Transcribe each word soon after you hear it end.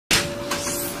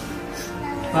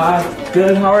Hi,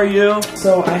 good, how are you?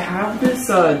 So I have this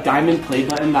diamond play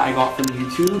button that I got from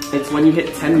YouTube. It's when you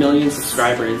hit 10 million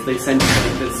subscribers, they send you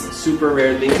like this super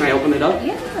rare thing. Can I open it up?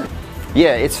 Yeah.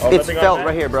 Yeah, it's felt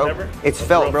right here, bro. It's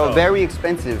felt, bro. Very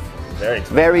expensive.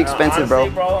 Very expensive,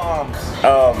 honestly,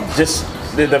 bro. Just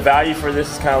the value for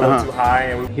this is kind of a little too high.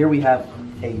 And here we have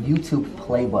a YouTube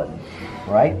play button,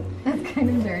 right? That's kind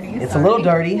of dirty. It's a little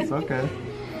dirty. It's okay.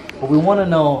 But we want to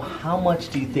know, how much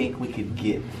do you think we could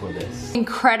get for this?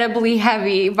 Incredibly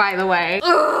heavy, by the way.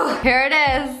 Ugh, here it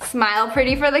is. Smile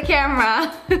pretty for the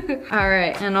camera. All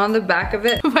right, and on the back of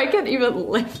it, I can't even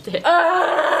lift it.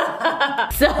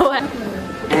 So.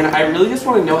 And I really just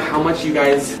want to know how much you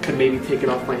guys could maybe take it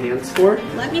off my hands for.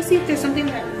 Let me see if there's something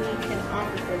that we can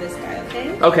offer for this guy,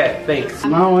 okay? Okay, thanks.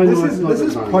 This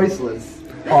is priceless.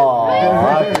 Oh,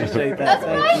 I appreciate that. That's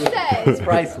what I said. It's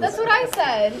priceless. That's what I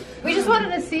said. We just wanted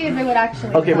to see if it would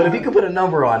actually Okay, but if you could put a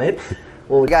number on it.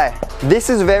 Well, guy, this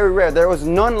is very rare. There was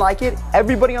none like it.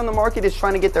 Everybody on the market is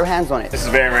trying to get their hands on it. this is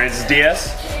very rare. This is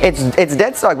DS. It's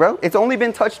dead stock, bro. It's only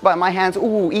been touched by my hands.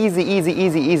 Ooh, easy, easy,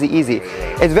 easy, easy, easy.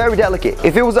 It's very delicate.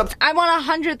 If it was up to I want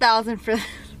 100,000 for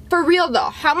real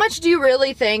though. How much do you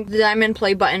really think the diamond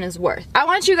play button is worth? I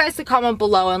want you guys to comment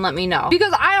below and let me know,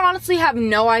 because I honestly have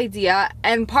no idea.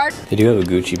 And part They do have a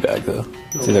Gucci bag though.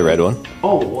 See the red one?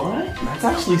 Oh, what? That's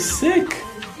actually sick.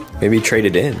 Maybe trade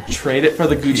it in. Trade it for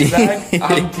the Gucci bag?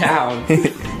 I'm down.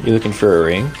 You looking for a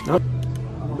ring? What's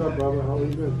up, brother? How are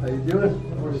you doing? How you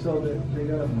doing? We're still there.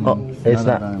 Oh, it's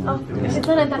not. it's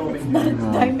not a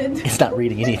diamond. It's not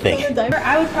reading anything.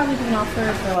 I would probably do an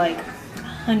offer for like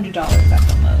 $100 at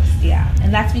the most, yeah.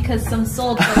 And that's because some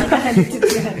sold for like 100 to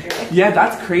 200. Yeah,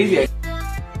 that's crazy.